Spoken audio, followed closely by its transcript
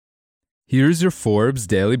Here's your Forbes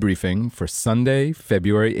Daily Briefing for Sunday,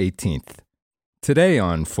 February 18th. Today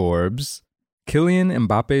on Forbes, Kylian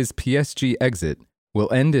Mbappe's PSG exit will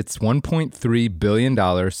end its $1.3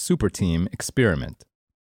 billion super team experiment.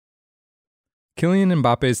 Kylian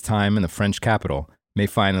Mbappe's time in the French capital may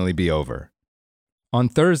finally be over. On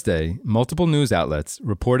Thursday, multiple news outlets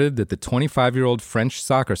reported that the 25-year-old French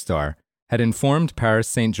soccer star had informed Paris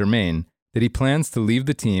Saint-Germain that he plans to leave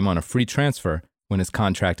the team on a free transfer when his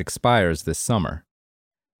contract expires this summer.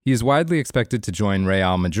 He is widely expected to join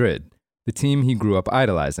Real Madrid, the team he grew up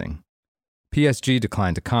idolizing. PSG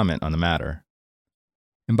declined to comment on the matter.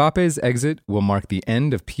 Mbappe's exit will mark the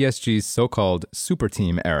end of PSG's so-called super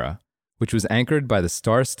team era, which was anchored by the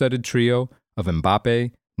star-studded trio of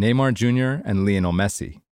Mbappé, Neymar Jr., and Lionel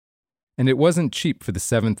Messi. And it wasn't cheap for the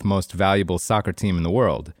seventh most valuable soccer team in the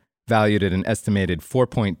world, valued at an estimated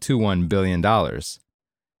 $4.21 billion.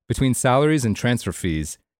 Between salaries and transfer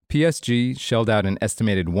fees, PSG shelled out an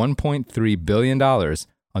estimated $1.3 billion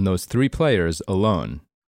on those three players alone.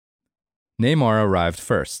 Neymar arrived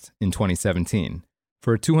first, in 2017,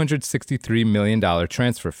 for a $263 million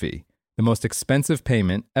transfer fee, the most expensive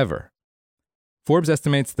payment ever. Forbes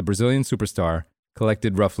estimates the Brazilian superstar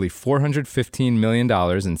collected roughly $415 million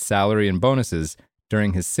in salary and bonuses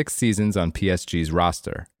during his 6 seasons on PSG's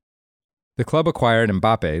roster. The club acquired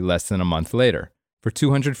Mbappé less than a month later, for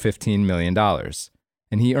 $215 million,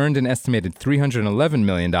 and he earned an estimated $311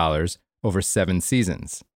 million over 7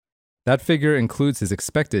 seasons. That figure includes his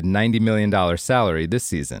expected $90 million salary this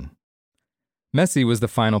season. Messi was the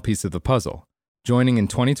final piece of the puzzle, joining in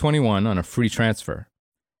 2021 on a free transfer.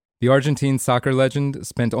 The Argentine soccer legend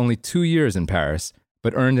spent only 2 years in Paris,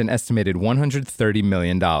 but earned an estimated $130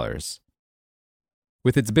 million.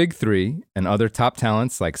 With its big three and other top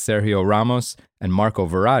talents like Sergio Ramos and Marco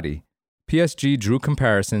Verratti, PSG drew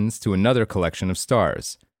comparisons to another collection of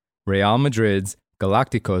stars, Real Madrid's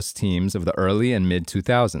Galacticos teams of the early and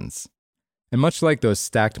mid-2000s. And much like those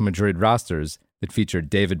stacked Madrid rosters that featured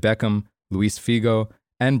David Beckham, Luis Figo,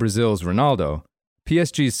 and Brazil's Ronaldo,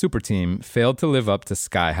 PSG's super team failed to live up to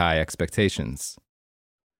sky-high expectations.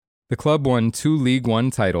 The club won 2 League One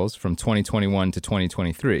titles from 2021 to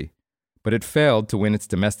 2023, but it failed to win its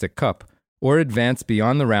domestic cup or advance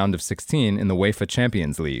beyond the round of 16 in the UEFA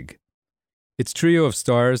Champions League. Its trio of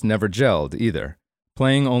stars never gelled either,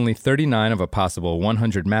 playing only 39 of a possible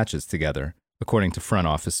 100 matches together, according to Front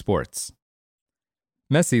Office Sports.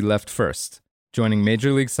 Messi left first, joining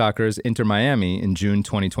Major League Soccer's Inter Miami in June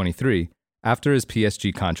 2023 after his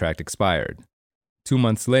PSG contract expired. 2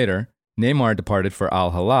 months later, Neymar departed for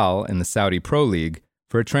Al Hilal in the Saudi Pro League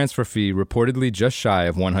for a transfer fee reportedly just shy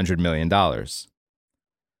of $100 million.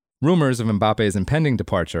 Rumors of Mbappe's impending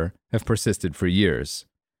departure have persisted for years.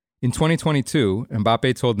 In 2022,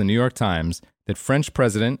 Mbappé told the New York Times that French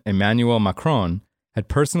President Emmanuel Macron had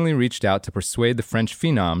personally reached out to persuade the French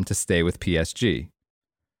phenom to stay with PSG.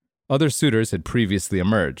 Other suitors had previously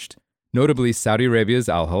emerged, notably Saudi Arabia's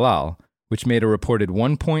Al Hilal, which made a reported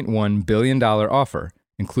 $1.1 billion offer,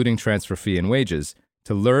 including transfer fee and wages,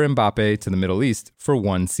 to lure Mbappé to the Middle East for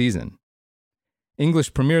 1 season.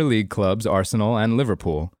 English Premier League clubs Arsenal and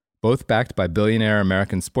Liverpool, both backed by billionaire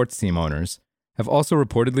American sports team owners, have also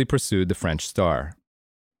reportedly pursued the French star.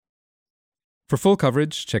 For full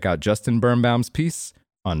coverage, check out Justin Birnbaum's piece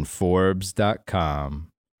on Forbes.com.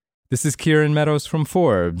 This is Kieran Meadows from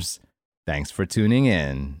Forbes. Thanks for tuning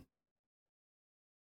in.